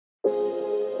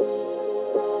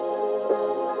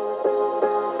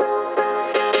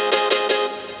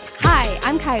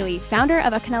I'm Kylie, founder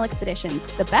of Acanel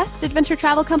Expeditions, the best adventure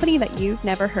travel company that you've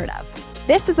never heard of.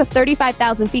 This is a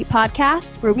 35,000 feet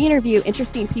podcast where we interview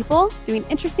interesting people doing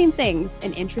interesting things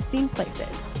in interesting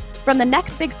places. From the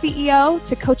next big CEO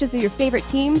to coaches of your favorite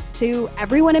teams to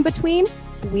everyone in between,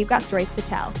 we've got stories to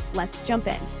tell. Let's jump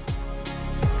in.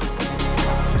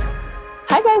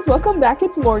 Hi guys, welcome back.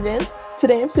 It's Morgan.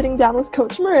 Today I'm sitting down with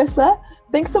Coach Marissa.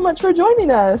 Thanks so much for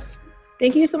joining us.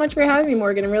 Thank you so much for having me,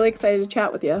 Morgan. I'm really excited to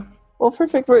chat with you. Well,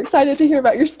 perfect. We're excited to hear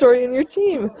about your story and your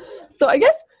team. So I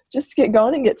guess just to get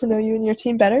going and get to know you and your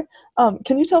team better,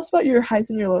 can you tell us about your highs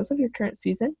and your lows of your current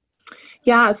season?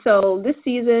 Yeah, so this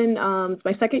season, it's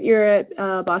my second year at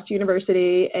Boston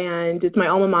University, and it's my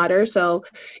alma mater, so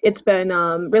it's been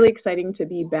really exciting to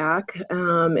be back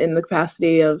in the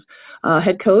capacity of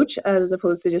head coach as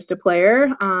opposed to just a player.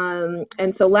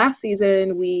 And so last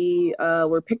season, we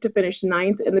were picked to finish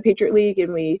ninth in the Patriot League,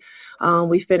 and we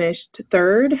finished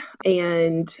third,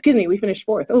 and we finished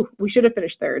fourth. Oh, we should have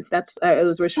finished third. That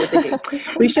was wishful thinking.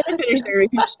 We should have finished third.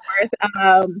 We finished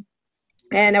fourth.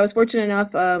 And I was fortunate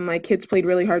enough, my kids played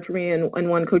really hard for me and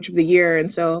won Coach of the Year.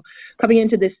 And so coming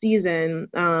into this season,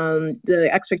 the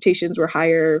expectations were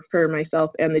higher for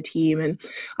myself and the team. And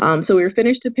so we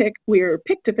were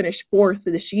picked to finish fourth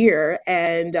this year,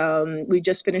 and we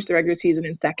just finished the regular season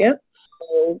in second.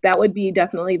 So that would be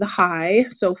definitely the high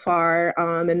so far.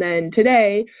 And then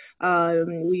today,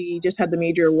 we just had the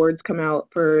major awards come out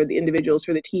for the individuals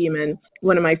for the team. And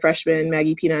one of my freshmen,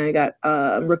 Maggie Pina, got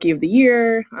Rookie of the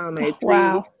Year. I had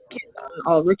three kids on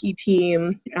all rookie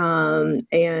team.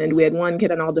 And we had one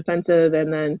kid on all defensive.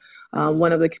 And then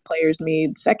one of the players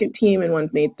made second team and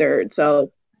one made third.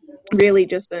 So really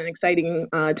just an exciting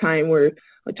time where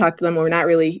I talked to them. We're not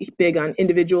really big on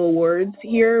individual awards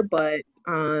here, but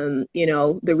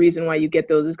the reason why you get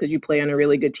those is because you play on a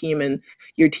really good team and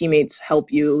your teammates help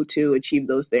you to achieve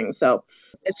those things. So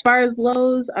as far as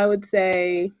lows, I would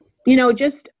say,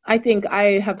 I think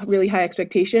I have really high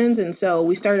expectations. And so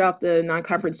we started off the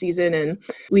non-conference season and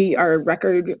our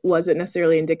record wasn't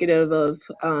necessarily indicative of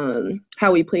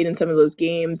how we played in some of those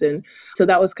games. And so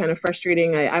that was kind of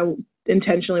frustrating. I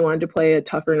intentionally wanted to play a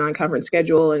tougher non-conference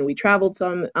schedule, and we traveled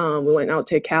some. We went out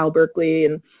to Cal, Berkeley,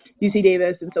 and UC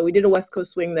Davis. And so we did a West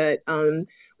Coast swing that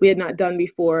we had not done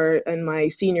before in my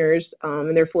seniors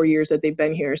in their 4 years that they've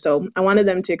been here. So I wanted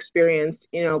them to experience,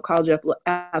 college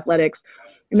athletics,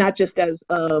 not just as,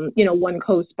 one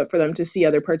coast, but for them to see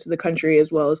other parts of the country as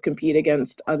well as compete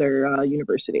against other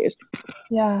universities.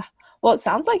 Yeah. Well, it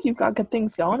sounds like you've got good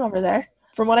things going over there.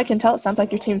 From what I can tell, it sounds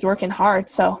like your team's working hard.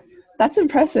 So that's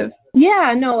impressive.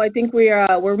 Yeah, no, I think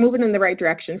we're moving in the right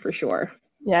direction for sure.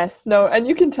 Yes, no, and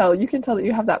you can tell that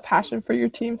you have that passion for your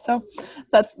team. So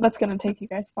that's going to take you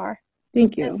guys far.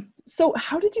 Thank you. So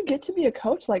how did you get to be a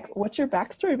coach? Like, what's your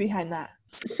backstory behind that?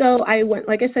 So I went,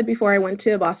 like I said before, I went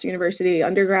to Boston University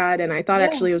undergrad, and I thought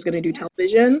actually I was going to do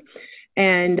television.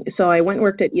 And so I went and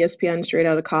worked at ESPN straight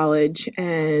out of college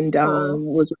and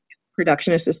was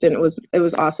production assistant. It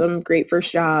was awesome. Great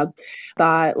first job.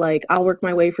 Thought I'll work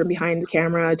my way from behind the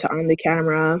camera to on the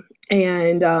camera.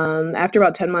 And after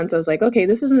about 10 months, I was like, okay,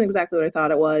 this isn't exactly what I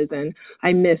thought it was. And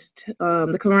I missed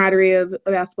the camaraderie of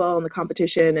basketball and the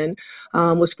competition, and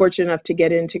was fortunate enough to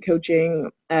get into coaching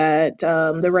at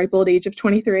the ripe old age of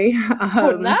 23.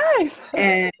 Nice.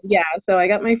 And yeah, so I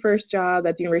got my first job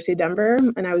at the University of Denver,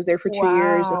 and I was there for 2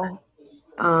 years.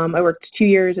 I worked 2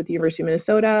 years at the University of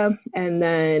Minnesota, and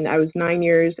then I was 9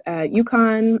 years at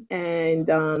UConn,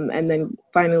 and then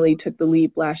finally took the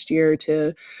leap last year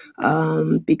to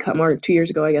or 2 years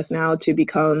ago, I guess now, to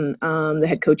become the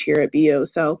head coach here at BU.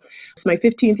 So it's my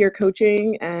 15th year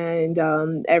coaching, and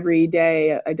every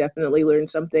day I definitely learn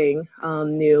something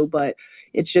new, but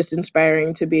it's just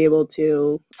inspiring to be able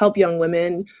to help young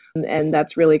women, and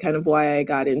that's really kind of why I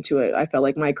got into it. I felt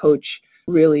like my coach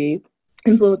really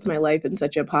influenced my life in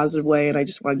such a positive way, and I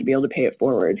just wanted to be able to pay it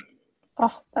forward.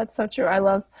 Oh, that's so true. I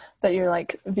love that you're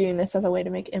viewing this as a way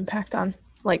to make impact on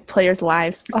players'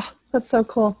 lives. Oh, that's so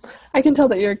cool. I can tell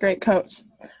that you're a great coach.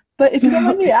 But if you don't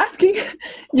mind me asking,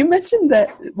 you mentioned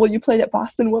that, you played at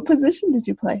Boston. What position did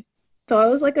you play? So I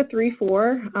was a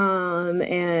 3-4,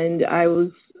 and I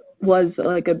was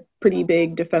a pretty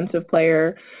big defensive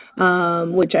player,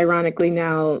 which ironically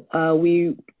now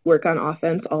we work on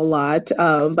offense a lot.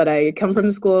 But I come from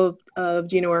the school of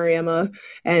Gino Auriemma,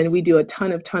 and we do a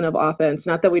ton of offense.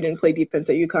 Not that we didn't play defense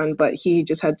at UConn, but he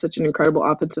just had such an incredible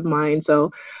offensive mind.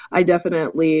 So I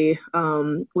definitely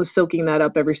was soaking that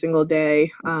up every single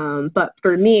day. But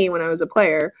for me, when I was a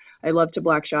player, I loved to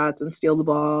block shots and steal the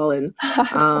ball, and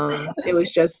it was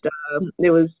just I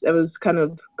was kind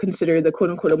of considered the quote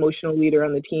unquote emotional leader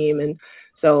on the team, and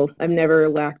So I've never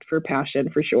lacked for passion,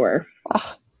 for sure.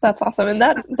 Oh, that's awesome. And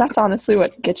that's honestly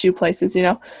what gets you places,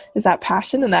 is that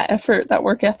passion and that effort, that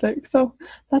work ethic. So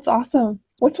that's awesome.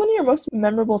 What's one of your most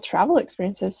memorable travel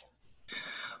experiences?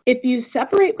 If you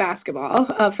separate basketball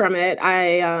from it,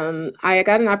 I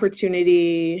got an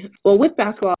opportunity. Well, with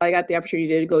basketball, I got the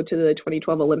opportunity to go to the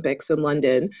 2012 Olympics in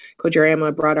London. Coach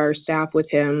Arama brought our staff with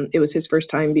him. It was his first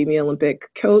time being the Olympic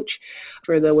coach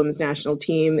for the women's national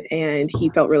team, and he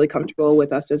felt really comfortable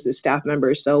with us as his staff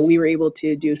members. So we were able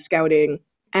to do scouting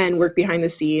and work behind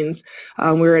the scenes.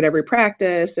 We were at every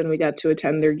practice, and we got to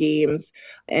attend their games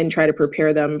and try to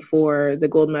prepare them for the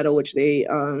gold medal, which they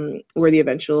were the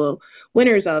eventual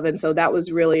winners of. And so that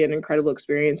was really an incredible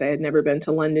experience. I had never been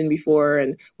to London before,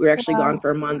 and we were actually gone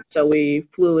for a month. So we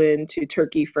flew into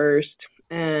Turkey first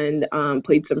and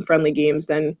played some friendly games,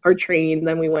 then our train.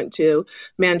 Then we went to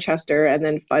Manchester, and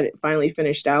then finally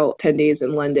finished out 10 days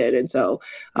in London. And so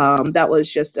that was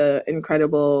just an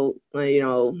incredible,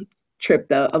 trip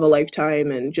of a lifetime,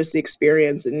 and just the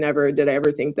experience. And never did I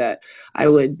ever think that I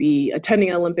would be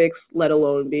attending Olympics, let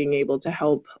alone being able to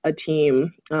help a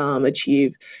team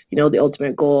achieve, the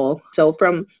ultimate goal. So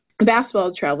from a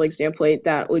basketball traveling standpoint,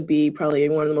 that would be probably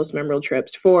one of the most memorable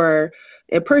trips. For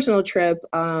a personal trip,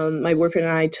 my boyfriend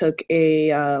and I took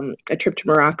a trip to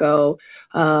Morocco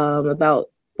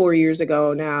about 4 years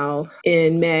ago now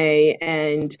in May,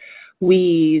 and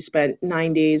we spent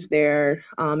 9 days there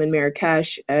in Marrakesh,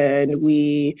 and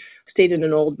we stayed in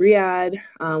an old riad,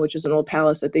 which is an old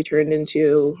palace that they turned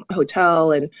into a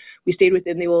hotel, and we stayed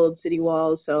within the old city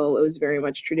walls, so it was very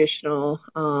much traditional,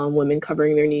 women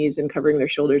covering their knees and covering their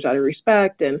shoulders out of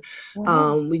respect. And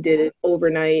we did it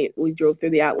overnight. We drove through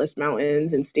the Atlas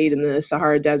Mountains and stayed in the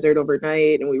Sahara Desert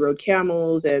overnight, and we rode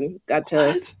camels and got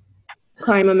to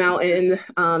climb a mountain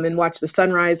and watch the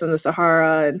sunrise on the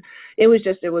Sahara. And it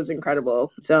was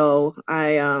incredible. So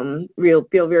I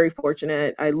feel very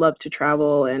fortunate. I love to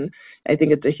travel, and I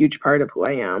think it's a huge part of who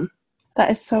I am.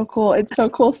 That is so cool. It's so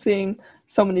cool seeing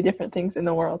so many different things in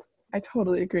the world. I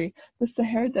totally agree. The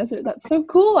Sahara Desert, that's so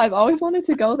cool. I've always wanted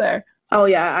to go there. Oh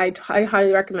yeah, I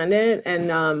highly recommend it.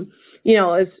 And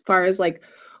as far as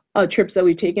trips that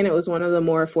we've taken, it was one of the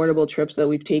more affordable trips that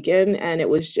we've taken, and it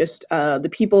was just the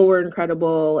people were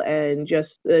incredible, and just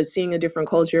seeing a different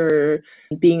culture,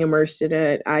 being immersed in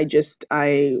it. I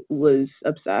was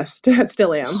obsessed. I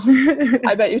still am.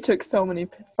 I bet you took so many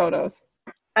photos.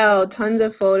 Oh, tons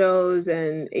of photos,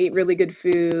 and ate really good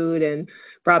food, and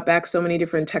brought back so many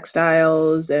different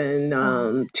textiles, and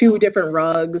 2 different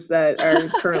rugs that are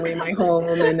currently in my home.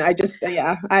 And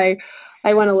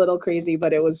I went a little crazy,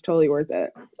 but it was totally worth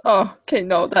it. Oh, okay.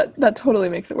 No, that totally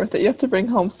makes it worth it. You have to bring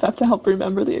home stuff to help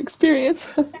remember the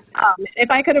experience. If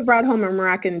I could have brought home a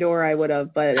Moroccan door, I would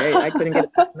have, but I couldn't get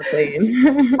it on the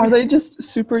plane. Are they just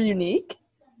super unique?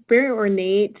 Very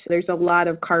ornate. There's a lot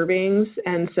of carvings.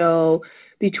 And so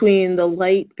between the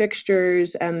light fixtures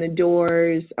and the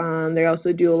doors, they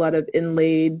also do a lot of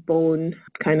inlaid bone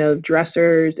kind of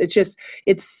dressers.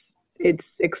 It's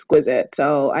exquisite.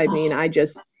 So, I mean,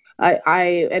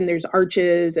 and there's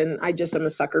arches, and I'm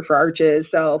a sucker for arches.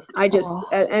 So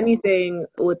anything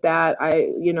with that,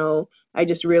 I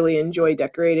just really enjoy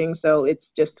decorating. So it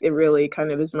really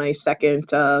kind of is my second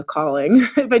calling.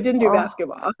 If I didn't do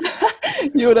basketball,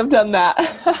 you would have done that.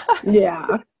 Yeah.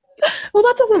 Well,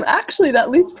 that's awesome. Actually,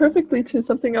 that leads perfectly to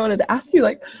something I wanted to ask you.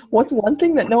 What's one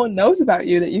thing that no one knows about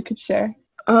you that you could share?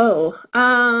 Oh,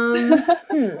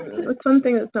 what's one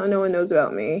thing that no one knows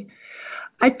about me?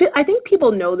 I think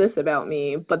people know this about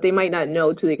me, but they might not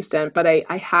know to the extent. But I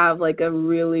have a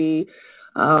really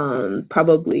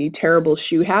probably terrible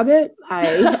shoe habit.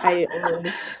 I own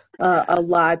a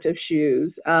lot of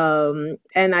shoes,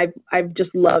 and I've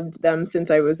just loved them since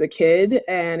I was a kid.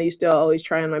 And I used to always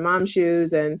try on my mom's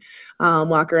shoes and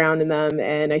walk around in them.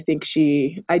 And I think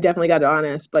I definitely got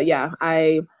honest. But yeah,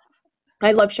 I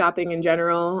love shopping in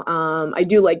general. I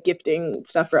do like gifting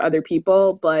stuff for other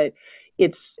people, but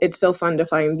it's so fun to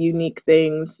find unique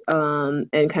things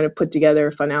and kind of put together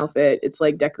a fun outfit. It's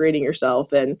like decorating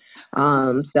yourself, and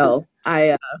so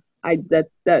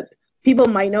that people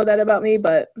might know that about me,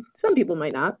 but some people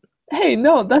might not. Hey,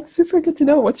 no, that's super good to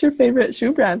know. What's your favorite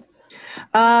shoe brand?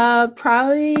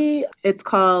 Probably it's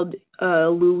called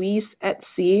Luis et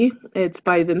Sea. It's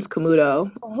by Vince Camuto.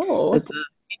 Oh.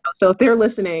 So if they're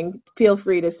listening, feel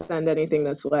free to send anything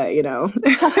this way,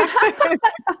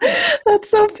 That's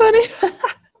so funny.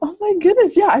 Oh my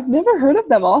goodness. Yeah, I've never heard of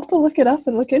them. I'll have to look it up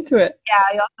and look into it.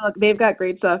 Yeah, they've got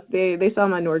great stuff. They sell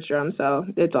them on Nordstrom, so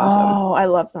it's awesome. Oh, I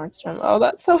love Nordstrom. Oh,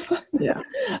 that's so fun. Yeah.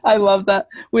 I love that.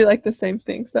 We like the same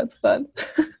things. That's fun.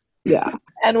 Yeah.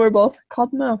 And we're both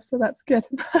called Mo, so that's good.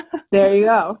 There you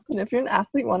go. And if you're an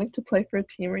athlete wanting to play for a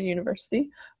team or university,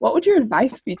 what would your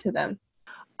advice be to them?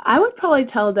 I would probably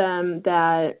tell them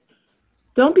that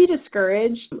don't be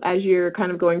discouraged as you're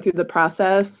kind of going through the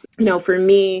process. For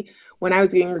me, when I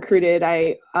was getting recruited,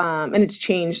 and it's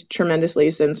changed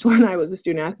tremendously since when I was a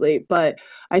student athlete, but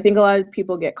I think a lot of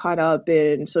people get caught up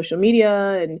in social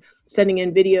media and sending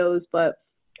in videos, but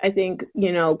I think,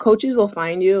 coaches will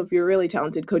find you. If you're really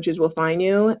talented, coaches will find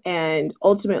you. And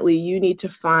ultimately, you need to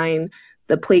find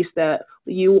the place that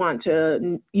you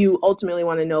ultimately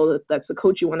want to know that that's the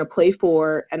coach you want to play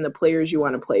for and the players you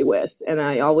want to play with. And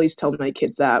I always tell my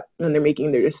kids that when they're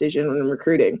making their decision when I'm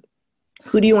recruiting.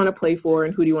 Who do you want to play for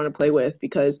and who do you want to play with?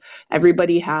 Because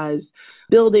everybody has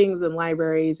buildings and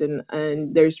libraries,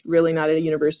 and there's really not a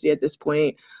university at this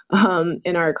point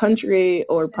in our country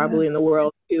or probably in the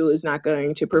world who is not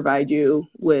going to provide you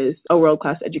with a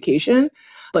world-class education.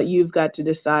 But you've got to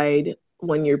decide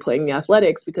when you're playing the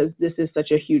athletics, because this is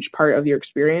such a huge part of your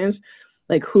experience,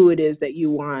 like who it is that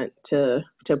you want to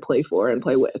play for and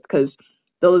play with, because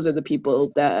those are the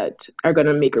people that are going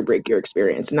to make or break your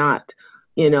experience, not,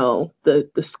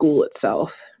 the school itself.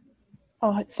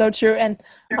 Oh, it's so true. And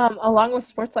along with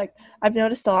sports, like I've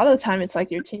noticed a lot of the time it's like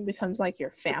your team becomes like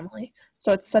your family.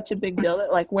 So it's such a big deal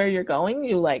that like where you're going,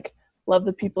 you like love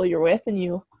the people you're with and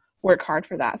you work hard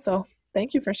for that. So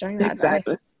thank you for sharing that advice.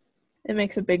 It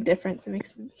makes a big difference. It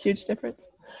makes a huge difference.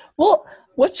 Well,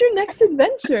 what's your next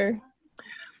adventure?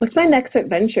 What's my next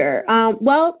adventure?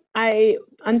 Well,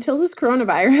 until this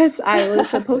coronavirus, I was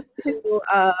supposed to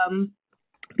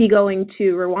be going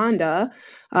to Rwanda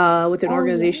with an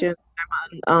organization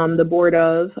I'm on the board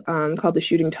of called the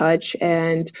Shooting Touch,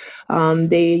 and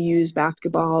they use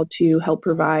basketball to help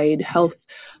provide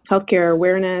healthcare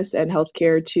awareness and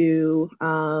healthcare to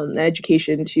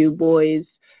education to boys,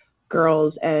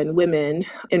 girls, and women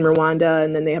in Rwanda,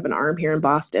 and then they have an arm here in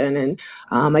Boston. And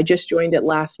I just joined it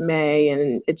last May,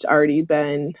 and it's already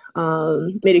been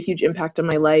made a huge impact on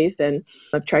my life. And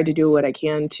I've tried to do what I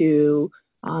can to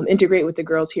integrate with the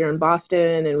girls here in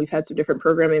Boston, and we've had some different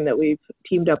programming that we've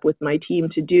teamed up with my team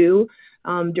to do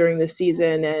during this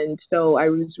season. And so I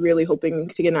was really hoping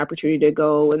to get an opportunity to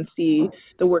go and see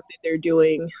the work that they're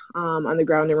doing on the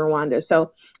ground in Rwanda.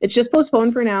 So it's just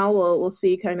postponed for now. We'll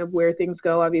see kind of where things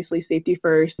go. Obviously safety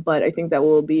first, but I think that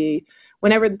will be,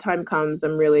 whenever the time comes,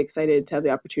 I'm really excited to have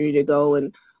the opportunity to go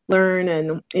and learn.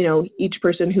 And, each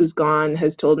person who's gone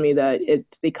has told me that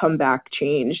they come back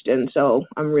changed. And so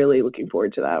I'm really looking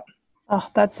forward to that. Oh,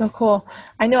 that's so cool.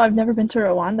 I know I've never been to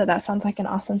Rwanda. That sounds like an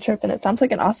awesome trip, and it sounds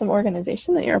like an awesome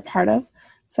organization that you're a part of.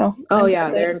 So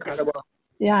they're incredible.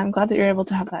 Yeah, I'm glad that you're able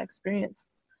to have that experience.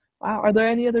 Wow. Are there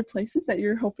any other places that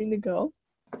you're hoping to go?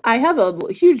 I have a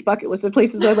huge bucket list of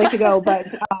places I'd like to go, but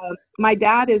my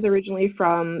dad is originally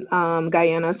from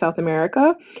Guyana, South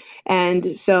America. And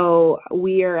so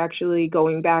we are actually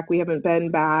going back. We haven't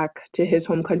been back to his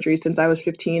home country since I was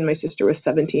 15. My sister was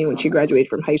 17 when she graduated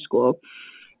from high school.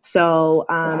 So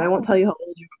I won't tell you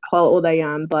how old I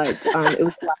am, but it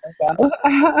was a while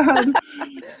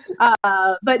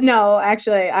ago. But no,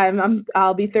 actually,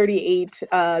 I'll be 38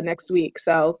 next week.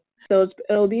 So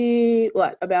it'll be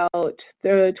about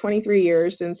 23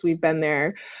 years since we've been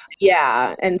there.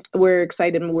 Yeah, and we're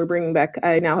excited. We're bringing back.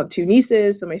 I now have 2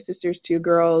 nieces, so my sister's 2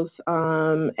 girls,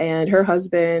 and her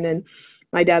husband, and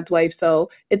my dad's wife. So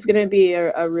it's going to be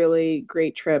a really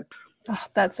great trip. Oh,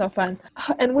 that's so fun.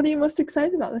 And what are you most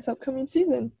excited about this upcoming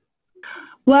season?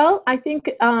 Well, I think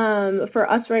for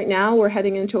us right now, we're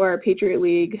heading into our Patriot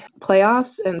League playoffs.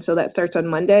 And so that starts on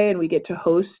Monday, and we get to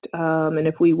host. And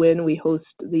if we win, we host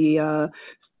the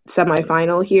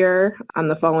semifinal here on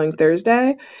the following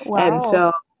Thursday. Wow. And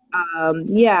so,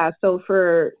 so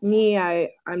for me,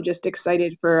 I'm just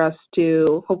excited for us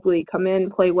to hopefully come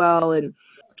in, play well. And,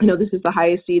 this is the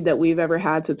highest seed that we've ever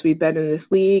had since we've been in this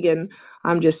league. And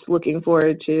I'm just looking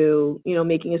forward to,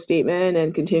 making a statement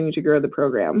and continuing to grow the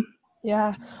program.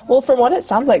 Yeah. Well, from what it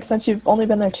sounds like, since you've only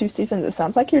been there 2 seasons, it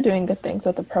sounds like you're doing good things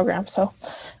with the program. So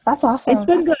that's awesome. It's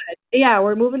been good. Yeah,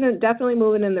 we're definitely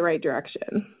moving in the right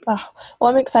direction. Oh,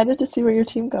 well, I'm excited to see where your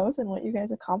team goes and what you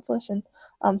guys accomplish. And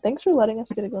thanks for letting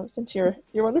us get a glimpse into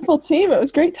your wonderful team. It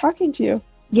was great talking to you.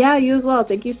 Yeah, you as well.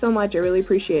 Thank you so much. I really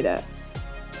appreciate it.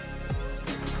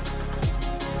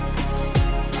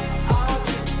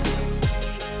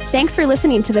 Thanks for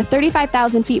listening to the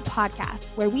 35,000 Feet podcast,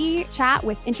 where we chat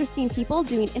with interesting people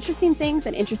doing interesting things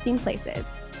in interesting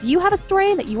places. Do you have a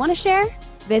story that you want to share?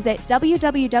 Visit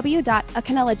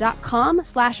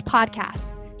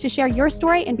www.acanela.com/podcast to share your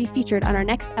story and be featured on our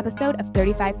next episode of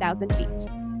 35,000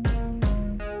 Feet.